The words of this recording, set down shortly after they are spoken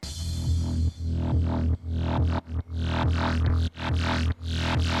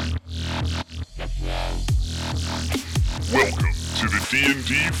D&D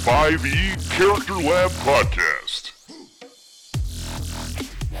 5e Character Lab podcast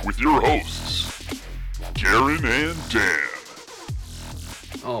with your hosts, Garen and Dan.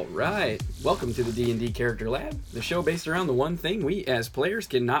 All right, welcome to the D&D Character Lab, the show based around the one thing we as players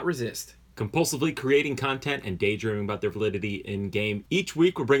cannot resist. Compulsively creating content and daydreaming about their validity in-game. Each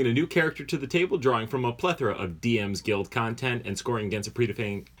week, we're bringing a new character to the table, drawing from a plethora of DM's Guild content and scoring it against a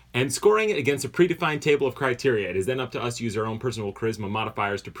predefined table of criteria. It is then up to us to use our own personal charisma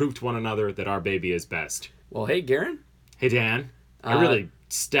modifiers to prove to one another that our baby is best. Well, hey, Garen. Hey, Dan. I really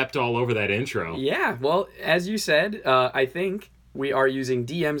stepped all over that intro. Yeah, well, as you said, I think we are using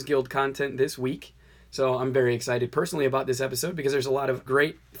DM's Guild content this week. So I'm very excited personally about this episode because there's a lot of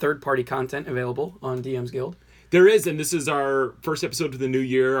great third-party content available on DM's Guild. There is, and this is our first episode of the new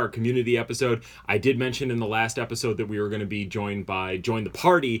year, our community episode. I did mention in the last episode that we were going to be join the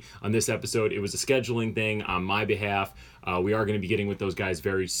party on this episode. It was a scheduling thing on my behalf. We are going to be getting with those guys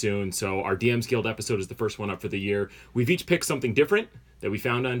very soon. So our DM's Guild episode is the first one up for the year. We've each picked something different that we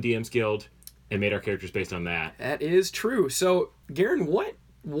found on DM's Guild and made our characters based on that. That is true. So, Garen,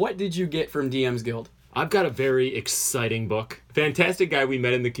 what did you get from DM's Guild? I've got a very exciting book. Fantastic guy we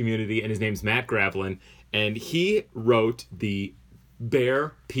met in the community, and his name's Matt Gravelin. And he wrote the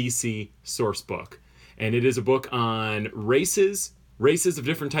Bear PC source book. And it is a book on races of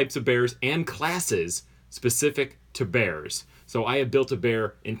different types of bears, and classes specific to bears. So I have built a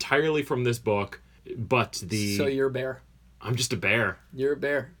bear entirely from this book, but So you're a bear. I'm just a bear. You're a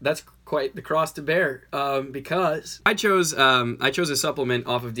bear. That's quite the cross to bear. Because I chose a supplement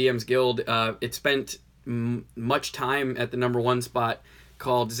off of DM's Guild. It spent much time at the number one spot,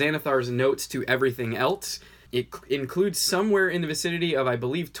 called Xanathar's Notes to Everything Else. It includes somewhere in the vicinity of, I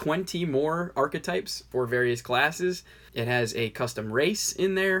believe, 20 more archetypes for various classes. It has a custom race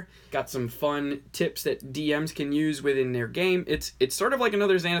in there. Got some fun tips that DMs can use within their game. It's sort of like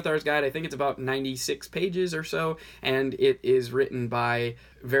another Xanathar's Guide. I think it's about 96 pages or so, and it is written by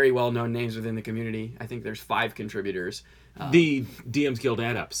very well-known names within the community. I think there's 5 contributors. The DM's Guild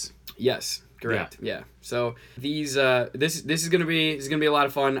adepts. Yes. Correct. Yeah. So these this is gonna be a lot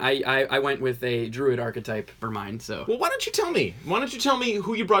of fun. I went with a druid archetype for mine. So well, why don't you tell me? Why don't you tell me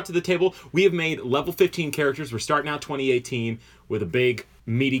who you brought to the table? We have made level 15 characters. We're starting out 2018 with a big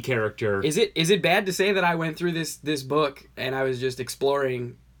meaty character. Is it bad to say that I went through this book and I was just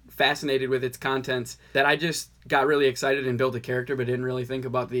exploring, fascinated with its contents, that I just got really excited and built a character but didn't really think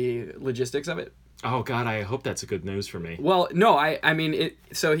about the logistics of it? Oh God, I hope that's a good news for me. Well, no, I mean it.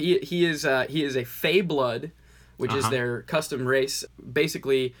 So he is a Fey blood, which is their custom race,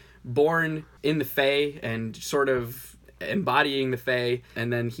 basically born in the Fey and sort of embodying the Fey.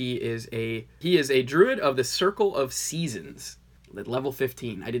 And then he is a druid of the Circle of Seasons, at level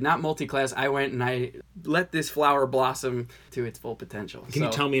 15. I did not multi-class. I went and I let this flower blossom to its full potential. Can you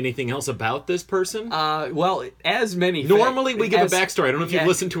tell me anything else about this person? Well, as many... Normally we give a backstory. I don't know if you've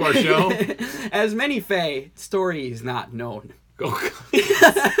listened to our show. As many Fey, story is not known. Oh,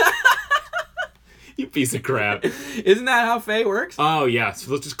 you piece of crap. Isn't that how Fey works? Oh, yeah.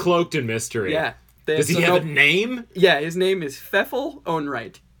 So it's just cloaked in mystery. Yeah. Does he have a name? Yeah, his name is Pfeffel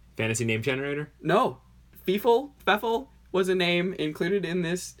Ownright. Fantasy name generator? No. Pfeffel was a name included in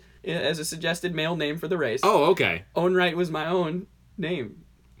this as a suggested male name for the race. Oh, okay. Ownright was my own name.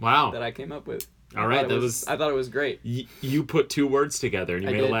 Wow. That I came up with. All right, I thought it was great. You put 2 words together and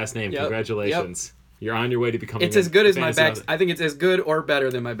you made a last name. Yep. Congratulations. Yep. You're on your way to becoming. It's as good as my back. I think it's as good or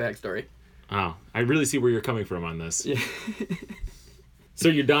better than my backstory. Oh, I really see where you're coming from on this. Yeah. So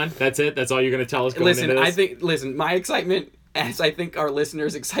you're done? That's it? That's all you're going to tell us going into this? Listen, my excitement, as I think our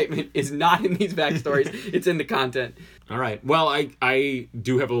listeners' excitement, is not in these backstories. It's in the content. All right. Well, I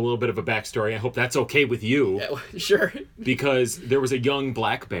do have a little bit of a backstory. I hope that's okay with you. Yeah, sure. Because there was a young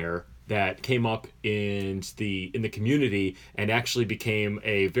black bear that came up in the community and actually became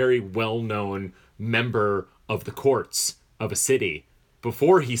a very well-known member of the courts of a city.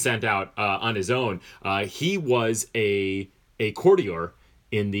 Before he sent out on his own, he was a courtier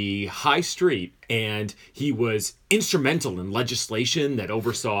in the high street, and he was instrumental in legislation that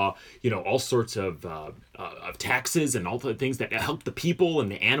oversaw, all sorts of taxes and all the things that helped the people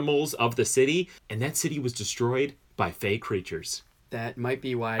and the animals of the city. And that city was destroyed by Fey creatures. That might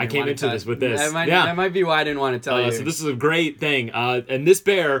be why I came into this with this. That might be why I didn't want to tell you. So this is a great thing. And this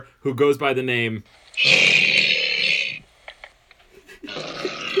bear, who goes by the name...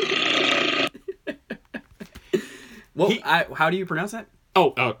 Well, how do you pronounce that?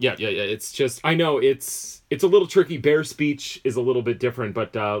 Oh, yeah. It's just, I know it's a little tricky. Bear speech is a little bit different,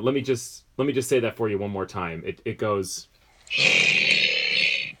 but let me just say that for you one more time. It goes.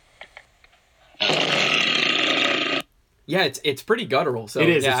 Yeah, it's pretty guttural. So It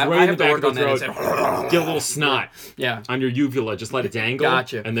is. Yeah, It's right in have the to back work of the on throat. that. Get a little snot Yeah, on your uvula. Just let it dangle.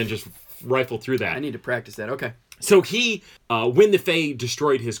 Gotcha. And then just rifle through that. I need to practice that. Okay. So he, when the Fae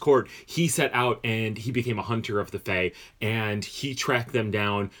destroyed his court, he set out and he became a hunter of the Fae, and he tracked them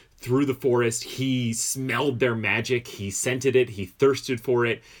down through the forest. He smelled their magic, he scented it, he thirsted for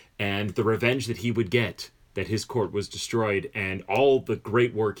it, and the revenge that he would get that his court was destroyed, and all the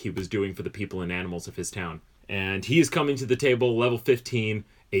great work he was doing for the people and animals of his town. And he is coming to the table, level 15,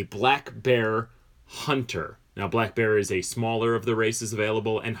 a black bear hunter. Now, black bear is a smaller of the races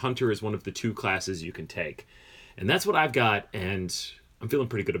available, and hunter is one of the 2 classes you can take. And that's what I've got, and I'm feeling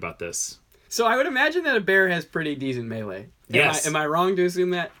pretty good about this. So I would imagine that a bear has pretty decent melee. Yes. Am I wrong to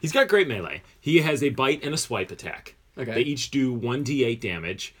assume that? He's got great melee. He has a bite and a swipe attack. Okay. They each do 1d8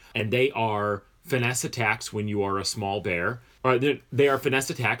 damage, and they are finesse attacks when you are a small bear. Or they are finesse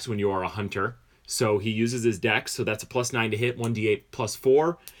attacks when you are a hunter. So he uses his dex, so that's a +9 to hit, 1d8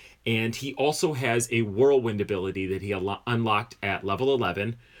 +4. And he also has a whirlwind ability that he unlocked at level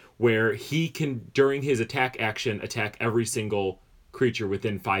 11, where he can, during his attack action, attack every single creature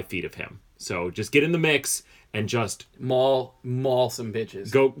within 5 feet of him. So just get in the mix and just Maul some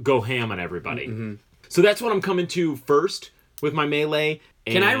bitches. go ham on everybody. So that's what I'm coming to first with my melee.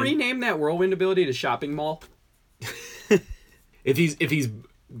 Can I and rename that whirlwind ability to shopping mall? if he's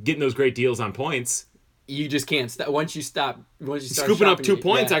getting those great deals on points, You just can't stop. Once you start scooping up shopping, 2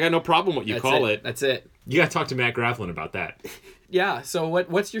 points, yeah. I got no problem what you That's call it. it. That's it. You got to talk to Matt Grafflin about that. Yeah. So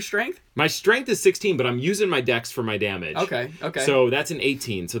what's your strength? My strength is 16, but I'm using my dex for my damage. Okay. So that's an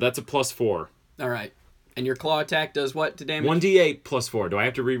 18, so that's a +4. All right. And your claw attack does what to damage? 1d8 +4. Do I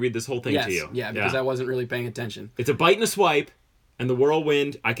have to reread this whole thing Yes. to you? Yeah, because I wasn't really paying attention. It's a bite and a swipe, and the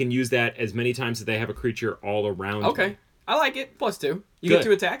whirlwind, I can use that as many times as they have a creature all around Okay. me. I like it. +2. You Good. get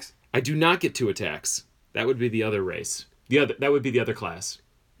 2 attacks? I do not get 2 attacks. That would be the other race. That would be the other class.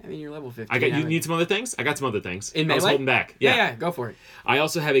 I mean, you're level 15. You need some other things? I got some other things. In I was melee? holding back. Yeah, go for it. I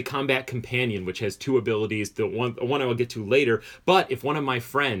also have a combat companion, which has 2 abilities. The one I will get to later. But if one of my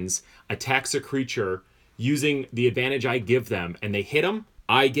friends attacks a creature using the advantage I give them, and they hit them,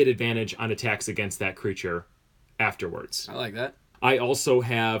 I get advantage on attacks against that creature afterwards. I like that. I also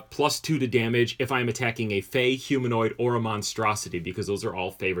have +2 to damage if I'm attacking a Fey, humanoid, or a monstrosity, because those are all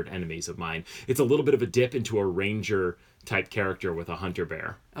favorite enemies of mine. It's a little bit of a dip into a ranger type character with a hunter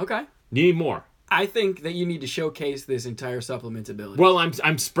bear. Okay. Need more. I think that you need to showcase this entire supplement's ability. Well,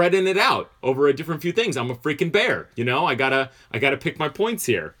 I'm spreading it out over a different few things. I'm a freaking bear, you know. I gotta pick my points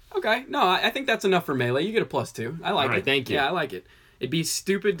here. Okay. No, I think that's enough for melee. You get a +2. I like All right, it. thank you. Yeah, I like it. It'd be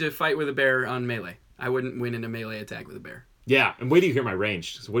stupid to fight with a bear on melee. I wouldn't win in a melee attack with a bear. Yeah, and wait till you hear my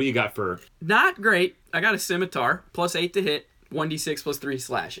range. So what do you got for Not great. I got a scimitar, +8 to hit, 1d6 +3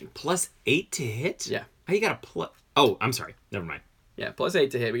 slashing. +8 to hit? Yeah. How you got a plus? Oh, I'm sorry. Never mind. Yeah, +8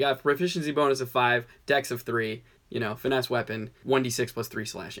 to hit. We got a proficiency bonus of 5, dex of 3, finesse weapon, 1d6 +3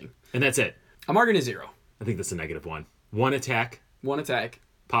 slashing. And that's it. I'm marking a 0. I think that's a -1. 1 attack, 1 attack,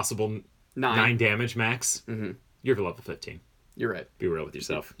 possible 9 damage max. Mm-hmm. You're level 15. You're right. Be real with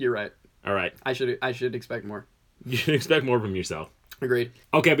yourself. You're right. All right. I should expect more. You should expect more from yourself. Agreed.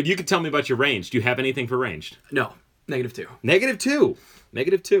 Okay, but you can tell me about your range. Do you have anything for ranged? No. -2. -2.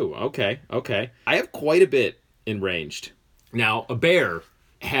 -2. Okay. I have quite a bit in ranged. Now, a bear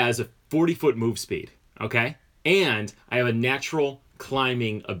has a 40-foot move speed, okay? And I have a natural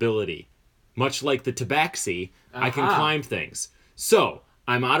climbing ability. Much like the tabaxi, I can climb things. So,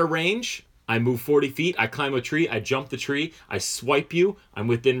 I'm out of range. I move 40 feet. I climb a tree. I jump the tree. I swipe you. I'm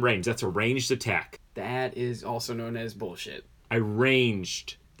within range. That's a ranged attack. That is also known as bullshit. I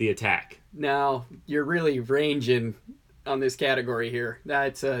ranged the attack. Now, you're really ranging on this category here.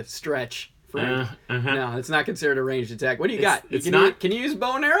 That's a stretch. No, it's not considered a ranged attack. What do you got? It's not. Can you use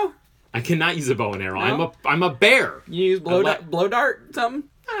bow and arrow? I cannot use a bow and arrow. No? I'm a bear. You use blow dart something?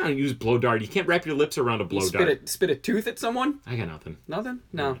 I don't use blow dart. You can't wrap your lips around a blow dart. Spit a tooth at someone? I got nothing. Nothing?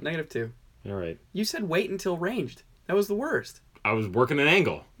 No, -2. All right. You said wait until ranged. That was the worst. I was working an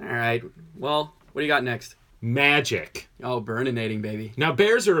angle. All right. Well, what do you got next? Magic. Oh, burninating, baby. Now,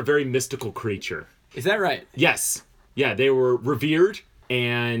 bears are a very mystical creature. Is that right? Yes. Yeah, they were revered,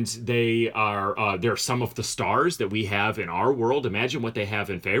 and they're some of the stars that we have in our world. Imagine what they have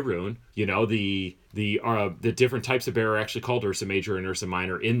in Faerun. You know, the different types of bear are actually called Ursa Major and Ursa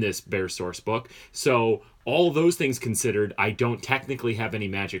Minor in this bear source book. So all those things considered, I don't technically have any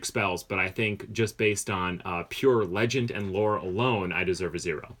magic spells, but I think just based on pure legend and lore alone, I deserve a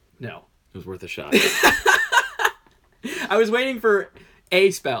 0. No. It was worth a shot. I was waiting for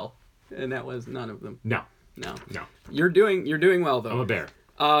a spell, and that was none of them. No. No. No. You're doing well though. I'm a bear.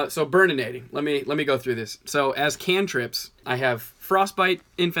 So burninating. Let me go through this. So as cantrips, I have Frostbite,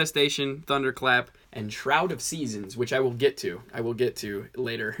 Infestation, Thunderclap, and Shroud of Seasons, which I will get to. I will get to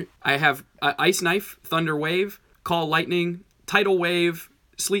later. I have Ice Knife, Thunder Wave, Call Lightning, Tidal Wave,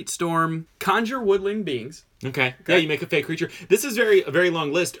 Sleet Storm, Conjure Woodland Beings. Okay. Yeah, you make a fey creature. This is a very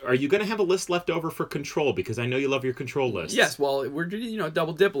long list. Are you going to have a list left over for control? Because I know you love your control lists. Yes, well, we're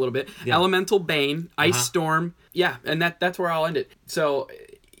double dip a little bit. Yeah. Elemental Bane, Ice Storm. Yeah, and that's where I'll end it. So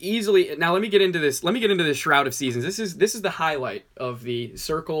easily. Now let me get into this. Let me get into this Shroud of Seasons. This is the highlight of the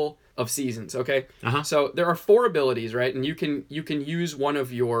Circle of Seasons. Okay. So there are 4 abilities, right? And you can use one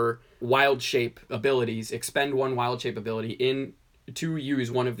of your Wild Shape abilities, expend one Wild Shape ability to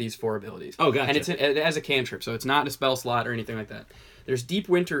use one of these 4 abilities. Oh, gotcha. And it has a cantrip, so it's not a spell slot or anything like that. There's Deep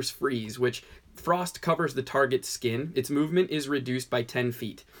Winter's Freeze, which frost covers the target's skin. Its movement is reduced by 10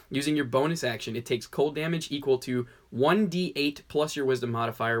 feet. Using your bonus action, it takes cold damage equal to 1d8 plus your wisdom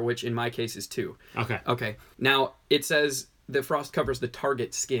modifier, which in my case is 2. Okay. Now, it says the frost covers the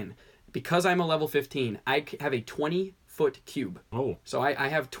target's skin. Because I'm a level 15, I have a 20-foot cube. Oh. So I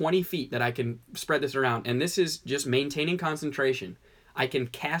have 20 feet that I can spread this around. And this is just maintaining concentration. I can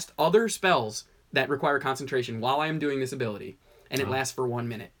cast other spells that require concentration while I am doing this ability. And it lasts for 1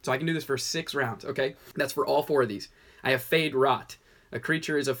 minute. So I can do this for 6 rounds, okay? That's for all 4 of these. I have Fade Rot. A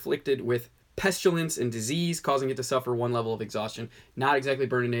creature is afflicted with pestilence and disease, causing it to suffer 1 level of exhaustion. Not exactly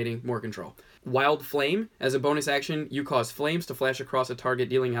burninating, more control. Wild Flame. As a bonus action, you cause flames to flash across a target,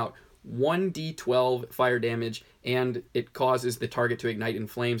 dealing out 1d12 fire damage, and it causes the target to ignite in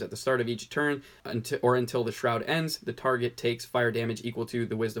flames at the start of each turn until the shroud ends. The target takes fire damage equal to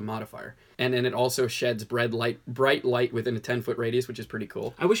the wisdom modifier. And then it also sheds bright light within a 10-foot radius, which is pretty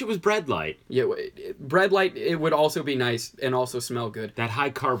cool. I wish it was bread light. Yeah, bread light, it would also be nice and also smell good. That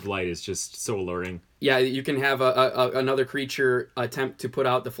high carb light is just so alluring. Yeah, you can have another creature attempt to put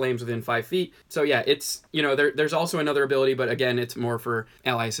out the flames within 5 feet. So yeah, it's, there's also another ability, but again, it's more for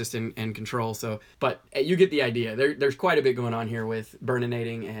ally assist and control. So, but you get the idea. There's quite a bit going on here with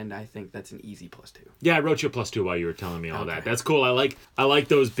burninating, and I think that's an easy +2. Yeah, I wrote you a +2 while you were telling me all that. That's cool. I like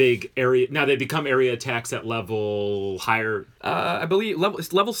those big area. Now they become area attacks at level higher. I believe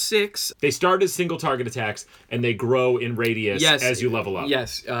it's level 6. They start as single target attacks, and they grow in radius as you level up.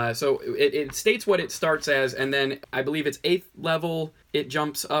 Yes. So it states what it starts as, and then I believe it's 8th level, it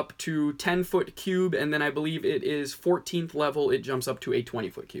jumps up to 10-foot cube, and then I believe it is 14th level, it jumps up to a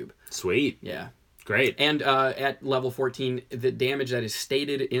 20-foot cube. Sweet. Yeah. Great. And at level 14, the damage that is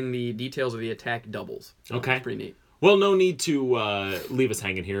stated in the details of the attack doubles. So okay. It's pretty neat. Well, no need to leave us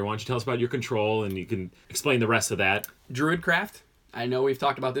hanging here. Why don't you tell us about your control, and you can explain the rest of that. Druidcraft. I know we've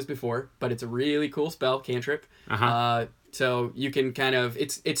talked about this before, but it's a really cool spell, cantrip. So you can kind of,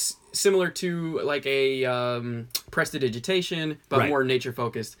 it's similar to like a prestidigitation, but more nature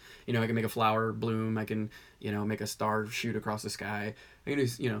focused. I can make a flower bloom. I can, make a star shoot across the sky. I can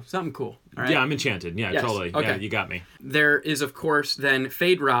do, something cool. All right? Yeah, I'm enchanted. Yeah, yes. Totally. Okay. Yeah, you got me. There is, of course, then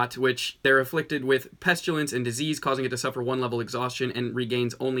Fade Rot, which they're afflicted with pestilence and disease, causing it to suffer 1 level exhaustion and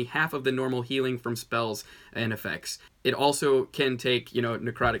regains only half of the normal healing from spells and effects. It also can take,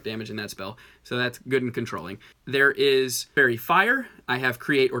 necrotic damage in that spell, so that's good and controlling. There is Fairy Fire. I have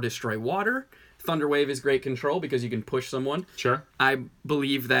Create or Destroy Water. Thunder Wave is great control because you can push someone. Sure. I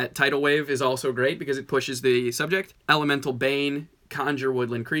believe that Tidal Wave is also great because it pushes the subject. Elemental Bane, conjure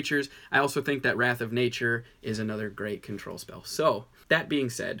woodland creatures. I also think that Wrath of Nature is another great control spell. So, that being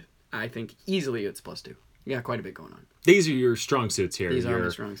said, I think easily it's +2. You got quite a bit going on. These are your strong suits here. These are my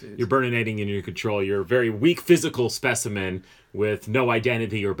strong suits. You're burninating in your control. You're a very weak physical specimen with no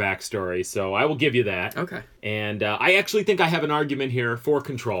identity or backstory, so I will give you that. Okay. And I actually think I have an argument here for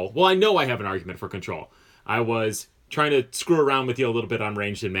control. Well, I know I have an argument for control. I was trying to screw around with you a little bit on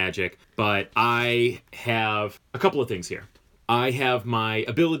ranged and magic, but I have a couple of things here. I have my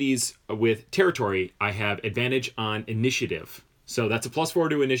abilities with territory. I have advantage on initiative. So that's a +4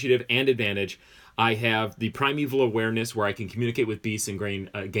 to initiative and advantage. I have the Primeval Awareness, where I can communicate with beasts and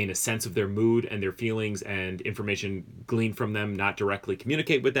gain a sense of their mood and their feelings and information gleaned from them, not directly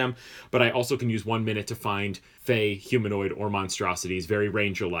communicate with them. But I also can use 1 minute to find fey, humanoid, or monstrosities, very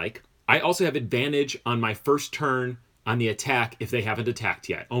ranger-like. I also have advantage on my first turn on the attack if they haven't attacked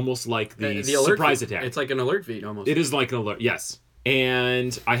yet, almost like the surprise attack. It's like an alert feat almost. It is like an alert, yes.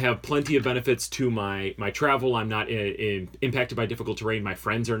 And I have plenty of benefits to my travel. I'm not impacted by difficult terrain. My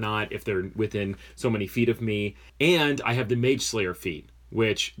friends are not if they're within so many feet of me. And I have the Mage Slayer feat,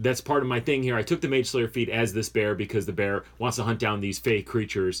 which that's part of my thing here. I took the Mage Slayer feat as this bear because the bear wants to hunt down these fey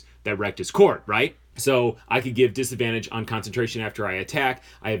creatures that wrecked his court, right? So I could give disadvantage on concentration after I attack.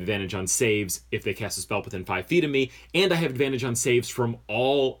 I have advantage on saves if they cast a spell within 5 feet of me. And I have advantage on saves from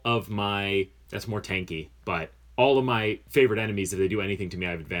all of my... That's more tanky, but all of my favorite enemies, if they do anything to me,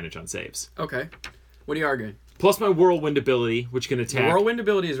 I have advantage on saves. Okay. What are you arguing? Plus my whirlwind ability, which can attack... The whirlwind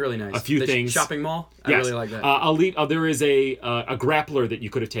ability is really nice. A few the things. Shopping mall? I Yes. really like that. There is a grappler that you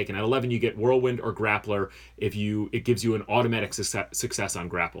could have taken. At 11, you get whirlwind or grappler. It gives you an automatic success on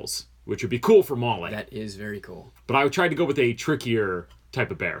grapples, which would be cool for mauling. That is very cool. But I would try to go with a trickier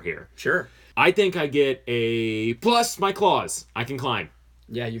type of bear here. Sure. I think I get a plus my claws. I can climb.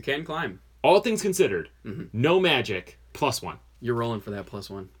 Yeah, you can climb. All things considered, no magic, +1. You're rolling for that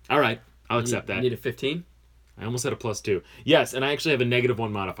 +1. All right, I'll accept that. You need a 15? I almost had a +2. Yes, and I actually have a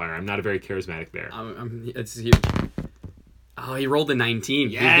 -1 modifier. I'm not a very charismatic bear. It's huge. Oh, he rolled a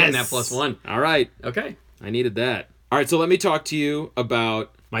 19. Yes! He's getting that +1. All right. Okay. I needed that. All right, so let me talk to you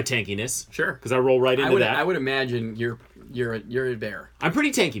about my tankiness. Sure. Because I roll right into that. I would imagine you're a bear. I'm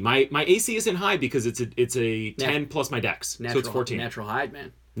pretty tanky. My AC isn't high because it's a 10 plus my dex. So it's 14. Natural hide,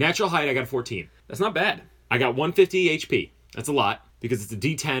 man. Natural height, I got a 14. That's not bad. I got 150 HP. That's a lot because it's a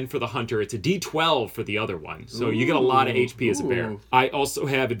D10 for the hunter. It's a D12 for the other one. So you get a lot of HP as a bear. I also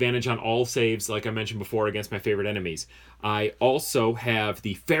have advantage on all saves, like I mentioned before, against my favorite enemies. I also have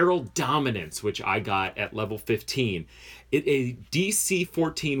the Feral Dominance, which I got at level 15. A DC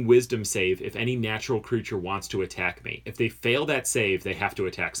 14 Wisdom save if any natural creature wants to attack me. If they fail that save, they have to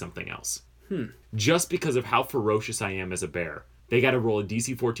attack something else. Just because of how ferocious I am as a bear. They got to roll a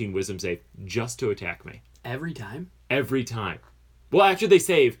DC 14 Wisdom save just to attack me. Every time? Every time. Well, after they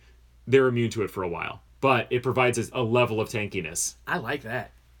save, they're immune to it for a while. But it provides us a level of tankiness. I like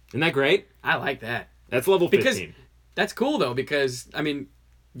that. Isn't that great? I like that. That's level 15. Because that's cool, though, because, I mean,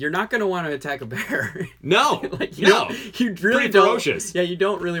 you're not going to want to attack a bear. No. You really Pretty don't. ferocious. Yeah, you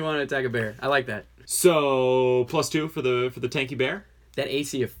don't really want to attack a bear. I like that. So, +2 for the tanky bear? That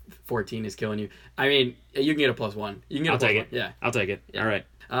AC of 14 is killing you. I mean, you can get a +1. You can get I'll a take +1. it. Yeah. I'll take it. All right.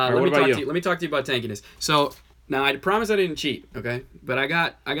 Let me talk to you about tankiness. So now I promise I didn't cheat, okay? But I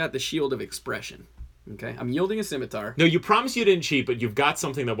got the Shield of Expression. Okay, I'm yielding a scimitar. No, you promised you didn't cheat, but you've got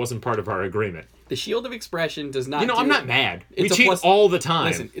something that wasn't part of our agreement. The Shield of Expression does not. I'm not mad. We It's a cheat all the time.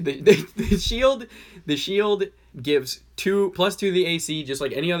 Listen, the shield gives +2 to the AC, just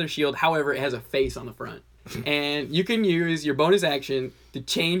like any other shield. However, it has a face on the front, and you can use your bonus action to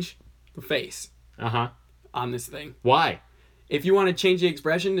change the face on this thing. Why? If you want to change the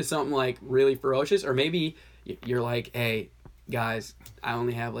expression to something like really ferocious, or maybe you're like, hey, guys, I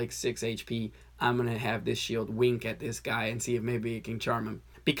only have like 6 HP. I'm going to have this shield wink at this guy and see if maybe it can charm him.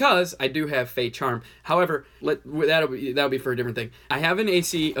 Because I do have Fey Charm. However, that'll be for a different thing. I have an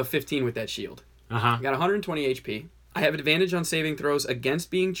AC of 15 with that shield. I got 120 HP. I have advantage on saving throws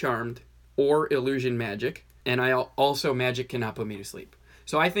against being charmed or illusion magic. And I also magic cannot put me to sleep.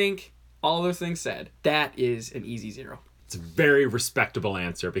 So I think, all those things said, that is an easy 0. It's a very respectable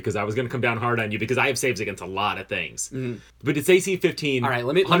answer because I was going to come down hard on you because I have saves against a lot of things. But it's AC 15. All right,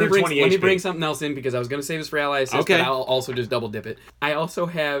 let me bring something else in because I was going to save this for ally assist, but I'll also just double dip it. I also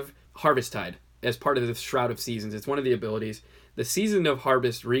have Harvest Tide as part of the Shroud of Seasons. It's one of the abilities. The season of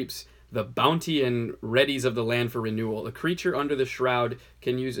harvest reaps the bounty and readies of the land for renewal. A creature under the shroud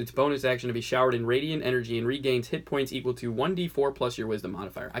can use its bonus action to be showered in radiant energy and regains hit points equal to 1d4 plus your wisdom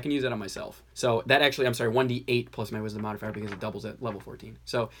modifier. I can use that on myself. So that actually, 1d8 plus my wisdom modifier because it doubles at level 14.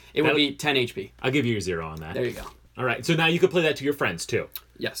 So it would be 10 HP. I'll give you your 0 on that. There you go. All right, so now you could play that to your friends too.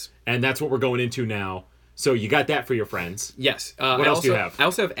 Yes. And that's what we're going into now. So you got that for your friends. Yes. What else do you have? I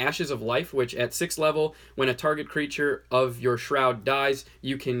also have Ashes of Life, which at 6th level, when a target creature of your shroud dies,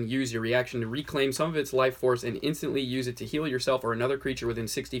 you can use your reaction to reclaim some of its life force and instantly use it to heal yourself or another creature within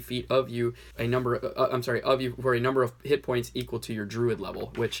 60 feet of you for a number of hit points equal to your druid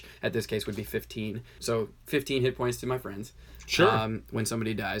level, which at this case would be 15. So 15 hit points to my friends. Sure. When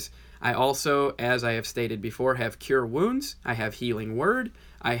somebody dies. I also, as I have stated before, have Cure Wounds. I have Healing Word.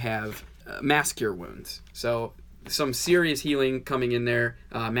 I have Mass Cure Wounds. So some serious healing coming in there.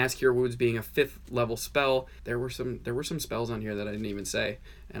 Mass Cure Wounds being a 5th level spell. There were some spells on here that I didn't even say,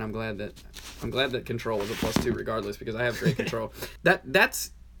 and I'm glad that Control was a +2 regardless because I have great control.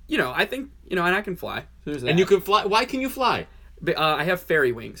 That's I think and I can fly. And you can fly. Why can you fly? I have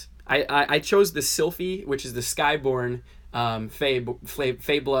fairy wings. I chose the Sylphie, which is the Skyborn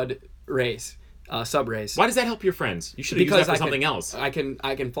Fey blood race. Sub-race. Why does that help your friends? You should have used that for something else. I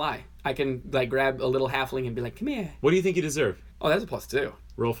can fly. I can grab a little halfling and be like, come here. What do you think you deserve? Oh, that's a +2.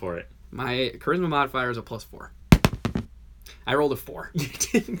 Roll for it. My charisma modifier is a +4. I rolled a 4. You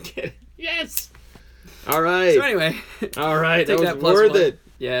didn't get it. Yes. All right. So anyway. All right. Take that was +1. worth it.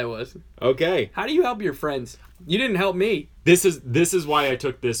 Yeah, it was. Okay. How do you help your friends? You didn't help me. This is why I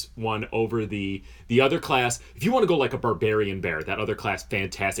took this one over the other class. If you want to go like a barbarian bear, that other class,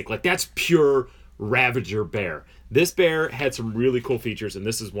 fantastic. Like that's pure Ravager bear. This bear had some really cool features, and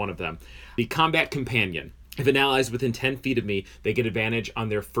this is one of them. The combat companion. If an ally is within 10 feet of me, they get advantage on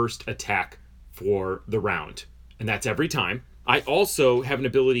their first attack for the round. And that's every time. I also have an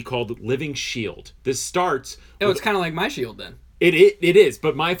ability called Living Shield. This starts... Oh, it's kind of like my shield then. It is,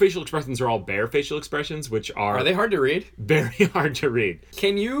 but my facial expressions are all bear facial expressions, which Are they hard to read? very hard to read.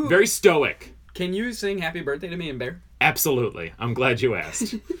 Can you Very stoic. Can you sing Happy Birthday to Me in Bear? Absolutely. I'm glad you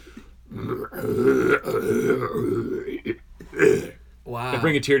asked. Wow. Did I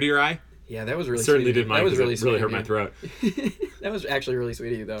bring a tear to your eye? Yeah, that was really Certainly sweet. did mine. That was 'cause really it sweet. really of hurt you. my throat. That was actually really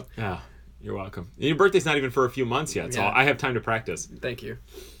sweet of you, though. Oh, you're welcome. Your birthday's not even for a few months yet, so Yeah. I have time to practice. Thank you.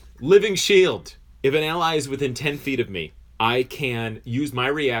 Living Shield. If an ally is within 10 feet of me, I can use my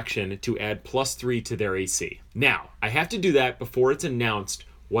reaction to add +3 to their AC. Now, I have to do that before it's announced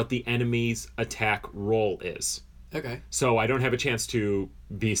what the enemy's attack roll is. Okay. So I don't have a chance to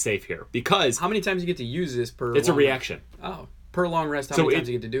be safe here because How many times you get to use this per? it's a long reaction. Rest? Oh, per long rest. How many times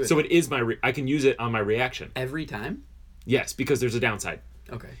you get to do it? So it is I can use it on my reaction. Every time. Yes, because there's a downside.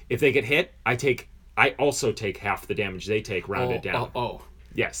 Okay. If they get hit, I also take half the damage they take rounded down. Oh.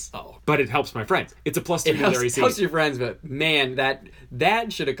 Yes. Oh. But it helps my friends. It's a +3 It to their helps, AC. helps your friends, but man,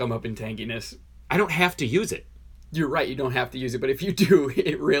 that should have come up in tankiness. I don't have to use it. You're right. You don't have to use it, but if you do,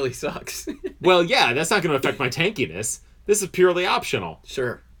 it really sucks. Well, yeah, that's not going to affect my tankiness. This is purely optional.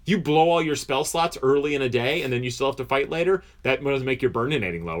 Sure. You blow all your spell slots early in a day, and then you still have to fight later. That doesn't make your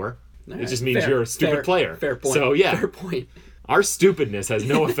burninating lower. It just means you're a stupid player. Fair point. So yeah, Fair point. our stupidness has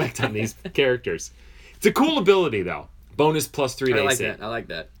no effect on these characters. It's a cool ability, though. Bonus +3 to I like AC. that. I like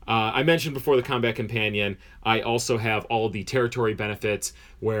that. I mentioned before the combat companion. I also have all of the territory benefits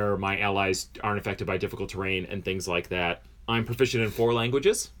where my allies aren't affected by difficult terrain and things like that. I'm proficient in 4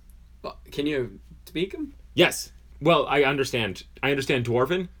 languages. Well, can you speak them? Yes. Well, I understand. I understand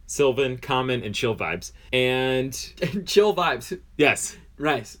Dwarven, Sylvan, Common, and Chill vibes. And Chill vibes. yes,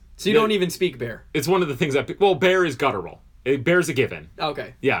 Nice. So you The- don't even speak bear. it's one of the things well, bear is guttural. Bear's a given.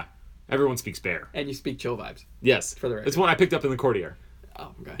 Okay. Yeah. Everyone speaks bear. And you speak chill vibes. Yes. For the record. It's one I picked up in the courtier.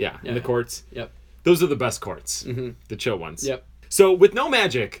 Oh, okay. Yeah, in the courts. Yep. Those are the best courts. Mm-hmm. The chill ones. Yep. So with no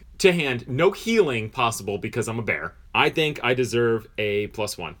magic to hand, no healing possible because I'm a bear, I think I deserve a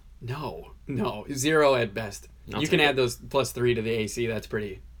 +1. No. 0 at best. I'll You can take add those +3 to the AC. That's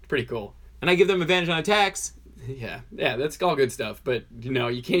pretty cool. And I give them advantage on attacks. Yeah, that's all good stuff. But you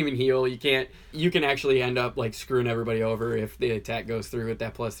can't even heal. You can actually end up like screwing everybody over if the attack goes through with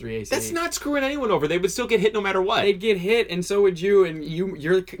that +3 AC. That's not screwing anyone over. They would still get hit no matter what. They'd get hit, and so would you. And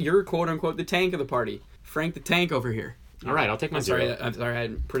you're quote unquote the tank of the party. Frank the Tank over here. All right, I'll take my I'm 0. sorry, I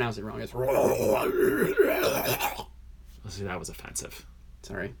pronounced it wrong. It's See, that was offensive.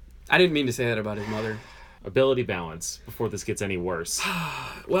 sorry. I didn't mean to say that about his mother. Ability balance before this gets any worse.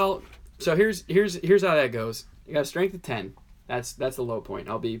 Well, so here's how that goes. You got a strength of 10. That's the low point.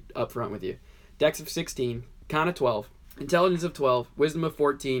 I'll be upfront with you. Dex of 16, con of 12, intelligence of 12, wisdom of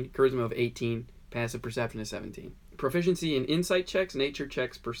 14, charisma of 18, passive perception of 17. Proficiency in insight checks, nature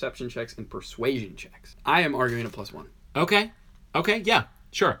checks, perception checks, and persuasion checks. I am arguing a +1. Okay, yeah,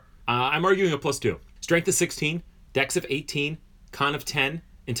 sure. I'm arguing a +2. Strength of 16, Dex of 18, con of 10,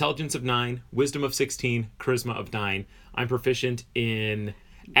 intelligence of 9, wisdom of 16, charisma of 9. I'm proficient in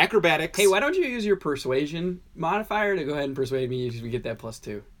acrobatics. Hey, why don't you use your persuasion modifier to go ahead and persuade me if we get that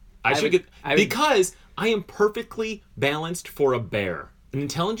 +2? Because I am perfectly balanced for a bear. An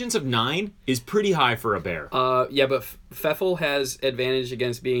intelligence of 9 is pretty high for a bear. Yeah, but Pfeffel has advantage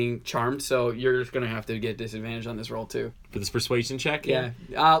against being charmed, so you're just gonna have to get disadvantage on this roll too. For this persuasion check? Yeah,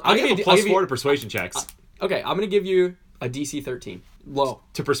 I'll give you a +4 to persuasion checks. Okay, I'm gonna give you a DC 13, low.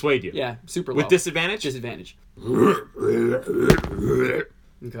 To persuade you. Yeah, super low. With disadvantage? Disadvantage.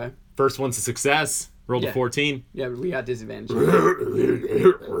 Okay. First one's a success. Rolled a Yeah. 14. Yeah, but we got disadvantage.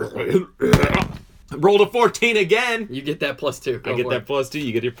 Rolled a 14 again. You get that +2. I get that +2.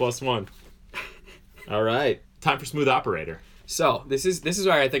 You get your +1. All right. Time for smooth operator. So this is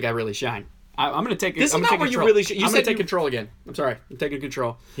where I think I really shine. I'm gonna take. This is I'm gonna not take where you control. really should- you I'm said gonna take you- control again. I'm sorry. I'm taking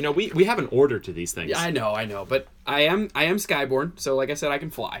control. You know, we have an order to these things. Yeah, I know, but I am Skyborn, so like I said, I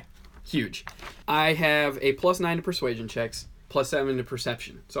can fly. Huge. I have a +9 to persuasion checks, +7 to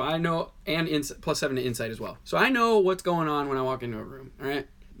perception. So I know, and +7 to insight as well. So I know what's going on when I walk into a room. All right,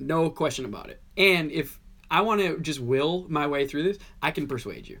 no question about it. And if I want to just will my way through this, I can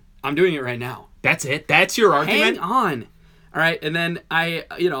persuade you. I'm doing it right now. That's it? That's your argument? Hang on. All right, and then I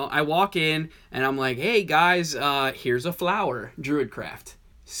walk in and I'm like, "Hey guys, here's a flower, Druidcraft."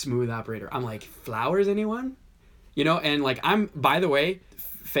 Smooth operator. I'm like, flowers, anyone? You know, and like by the way,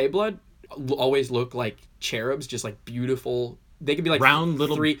 Feyblood always look like cherubs, just like beautiful. They could be like round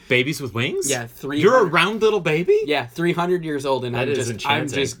little babies with wings. Yeah, 300. You're a round little baby. Yeah, 300 years old, and I'm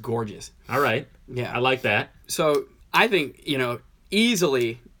just gorgeous. All right. Yeah, I like that. So I think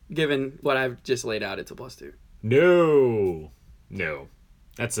easily, given what I've just laid out, it's a +2. No,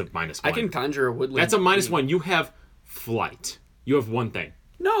 that's a -1. I can conjure a woodland. That's a -1. You have flight. You have one thing.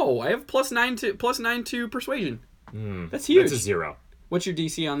 No, I have +9 to persuasion. That's huge. That's a 0. What's your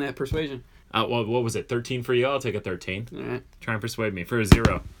DC on that persuasion? Well, what was it? 13 for you? I'll take a 13. All right. Try and persuade me for a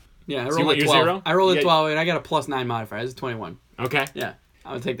 0. Yeah, I So you rolled want a your 12. 0? I rolled a Yeah. 12, and I got a +9 modifier. That's a 21. Okay. Yeah,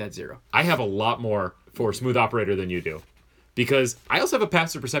 I would take that 0. I have a lot more for smooth operator than you do, because I also have a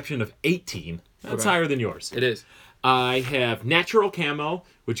passive perception of 18. That's higher than yours. It is. I have natural camo,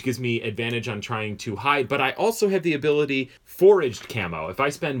 which gives me advantage on trying to hide, but I also have the ability foraged camo. If I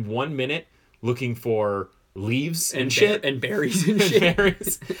spend 1 minute looking for leaves and shit and berries and shit.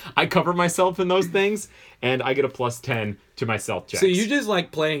 berries, I cover myself in those things, and I get a +10 to my stealth checks. So you just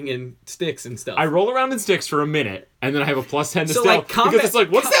like playing in sticks and stuff. I roll around in sticks for a minute, and then I have a +10 to So, stealth, like, combat- because it's like,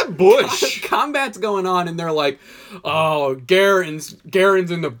 what's that bush? Combat's going on, and they're like, "Oh, Garen's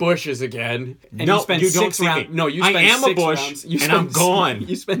in the bushes again." And No, you spend you don't 6 see me. rounds. No, you I spend am a 6 bush, rounds. and I'm gone.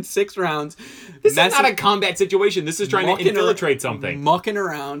 You spend 6 rounds. This is not a combat situation. This is trying to mucking infiltrate something. Mucking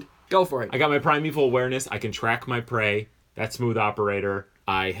around. Go for it. I got my primeval awareness. I can track my prey. That's smooth operator.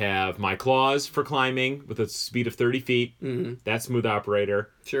 I have my claws for climbing with a speed of 30 feet. Mm-hmm. That's smooth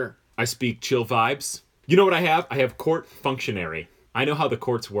operator. Sure. I speak chill vibes. You know what I have? I have court functionary. I know how the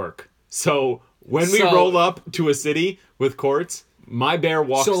courts work. So when we roll up to a city with courts, my bear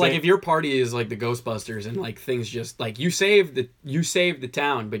walks in. So like if your party is like the Ghostbusters and like things just like you saved the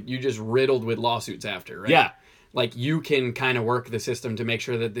town, but you just riddled with lawsuits after, right? Yeah. Like you can kind of work the system to make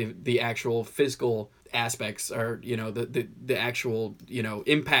sure that the actual physical aspects are, the actual,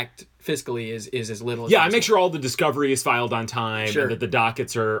 impact fiscally is as little as Yeah, I possible. make sure all the discovery is filed on time, Sure. and that the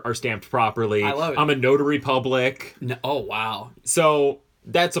dockets are stamped properly. I love it. I'm a notary public. No, oh wow. So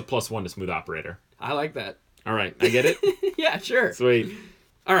that's a +1 to smooth operator. I like that. All right, I get it. Yeah, sure. Sweet.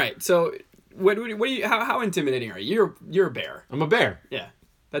 All right. So what do you how intimidating are you? You're a bear. I'm a bear. Yeah.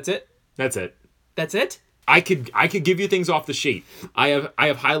 That's it? That's it. That's it? I could give you things off the sheet. I have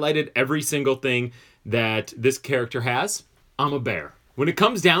highlighted every single thing that this character has. I'm a bear. When it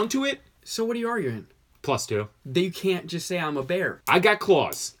comes down to it, So what are you arguing? +2. That you can't just say I'm a bear. I got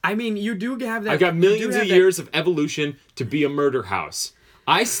claws. I mean, you do have that. I got you millions do of have years of evolution to be a murder house.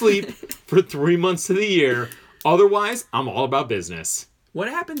 I sleep for 3 months of the year. Otherwise, I'm all about business. What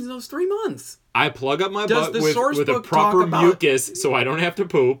happens in those 3 months? I plug up my Does butt the with source a book proper talk about- mucus so I don't have to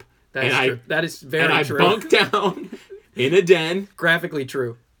poop. That's and true. That is very and I true. bunk down in a den. Graphically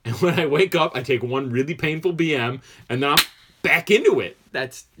true. And when I wake up, I take one really painful BM, and then I'm back into it.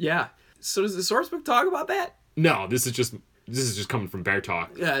 That's yeah. So does the source book talk about that? No, this is just coming from Bear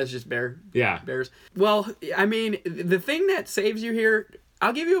Talk. Yeah, it's just Yeah. bears. Well, I mean, the thing that saves you here,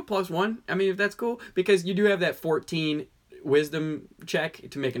 I'll give you a +1. I mean, if that's cool, because you do have that 14 wisdom check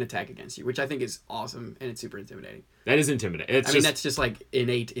to make an attack against you, which I think is awesome and it's super intimidating. That is intimidating. I mean, that's just like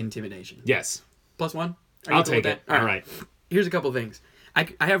innate intimidation. Yes. +1. Are you I'll cool with take it. that? All right. Here's a couple things. I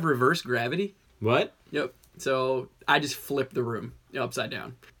have reverse gravity. What? Yep. So I just flip the room upside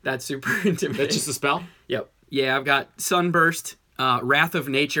down. That's super intimidating. That's just a spell? Yep. Yeah, I've got Sunburst, Wrath of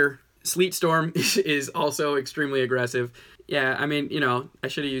Nature. Sleet Storm is also extremely aggressive. Yeah, I mean, I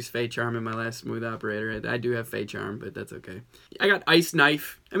should have used Fey Charm in my last smooth operator. I do have Fey Charm, but that's okay. I got Ice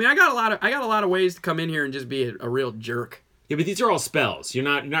Knife. I mean, I got a lot of ways to come in here and just be a real jerk. Yeah, but these are all spells. You're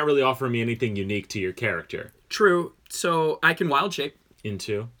not really offering me anything unique to your character. True. So I can wild shape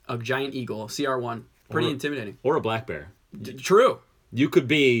Into? a giant eagle, CR1. Pretty intimidating. Or a black bear. True. You could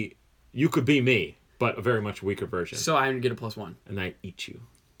be me, but a very much weaker version. So I get a +1. And I eat you.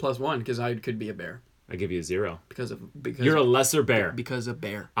 +1 because I could be a bear. I give you a 0. Because You're a lesser bear. because of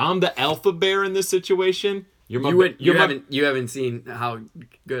bear. I'm the alpha bear in this situation. You're my. You haven't seen how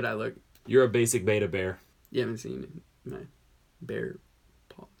good I look. You're a basic beta bear. You haven't seen my bear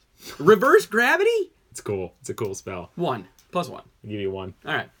paws. Reverse gravity? It's cool. It's a cool spell. 1 +1. I'll give you 1.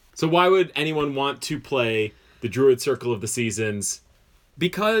 All right. So why would anyone want to play the Druid Circle of the Seasons?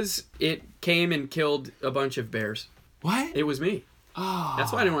 Because it came and killed a bunch of bears. What? It was me. Oh.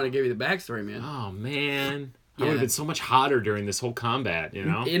 That's why I didn't want to give you the backstory, man. Oh man. I Yeah. would have been so much hotter during this whole combat, you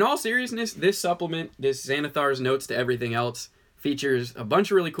know? In all seriousness, this supplement, this Xanathar's notes to everything else, features a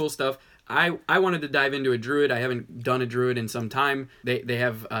bunch of really cool stuff. I wanted to dive into a druid. I haven't done a druid in some time. They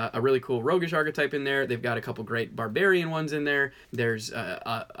have a really cool roguish archetype in there. They've got a couple great barbarian ones in there. There's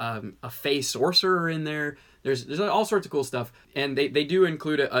a fey sorcerer in there. There's all sorts of cool stuff, and they do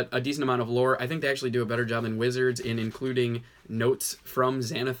include a decent amount of lore. I think they actually do a better job than Wizards in including notes from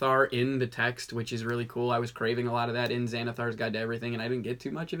Xanathar in the text, which is really cool. I was craving a lot of that in Xanathar's Guide to Everything, and I didn't get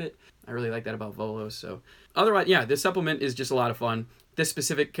too much of it. I really like that about Volos. So otherwise, yeah, this supplement is just a lot of fun. This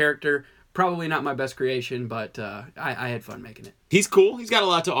specific character, probably not my best creation, but I had fun making it. He's cool. He's got a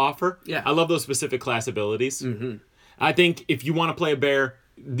lot to offer. Yeah. I love those specific class abilities. Mm-hmm. I think if you want to play a bear,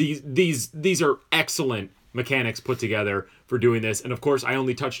 these are excellent mechanics put together for doing this. And of course, I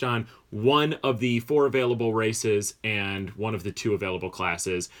only touched on one of the 4 available races and one of the 2 available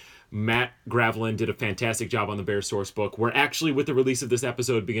classes. Matt Gravelin did a fantastic job on the Bear source book. We're actually, with the release of this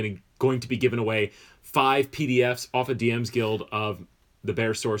episode, going to be giving away 5 PDFs off of DM's Guild of the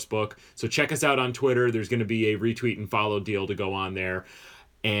Bear source book. So check us out on Twitter. There's going to be a retweet and follow deal to go on there.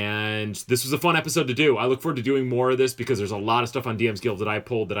 And this was a fun episode to do. I look forward to doing more of this because there's a lot of stuff on DM's Guild that I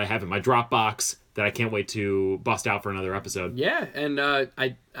pulled that I have in my Dropbox that I can't wait to bust out for another episode. Yeah, and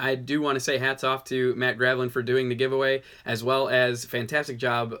I do want to say hats off to Matt Gravelin for doing the giveaway, as well as fantastic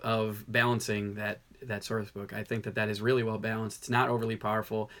job of balancing that source book. I think that is really well balanced. It's not overly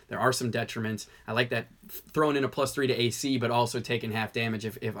powerful. There are some detriments. I like that throwing in a +3 to AC, but also taking half damage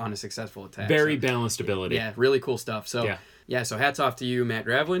if on a successful attack. Very balanced ability. Yeah, really cool stuff. So yeah, so hats off to you, Matt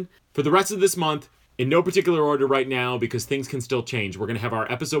Gravelin. For the rest of this month, in no particular order right now, because things can still change, we're going to have our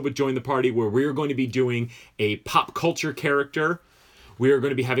episode with Join the Party, where we're going to be doing a pop culture character. We are going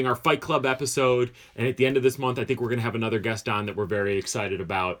to be having our Fight Club episode, and at the end of this month, I think we're going to have another guest on that we're very excited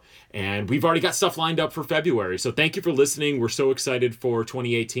about. And we've already got stuff lined up for February, so thank you for listening. We're so excited for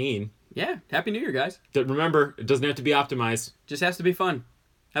 2018. Yeah, Happy New Year, guys. Remember, it doesn't have to be optimized. Just has to be fun.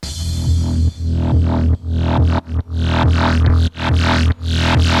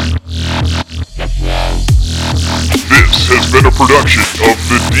 This has been a production of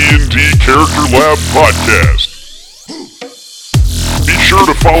the D&D Character Lab podcast. Be sure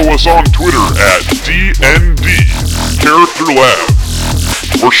to follow us on Twitter at DND Character Lab,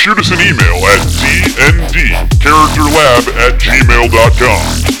 or shoot us an email at dndcharacterlab@gmail.com.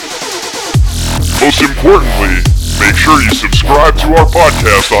 Most importantly, make sure you subscribe to our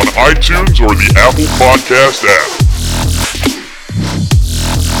podcast on iTunes or the Apple Podcast app.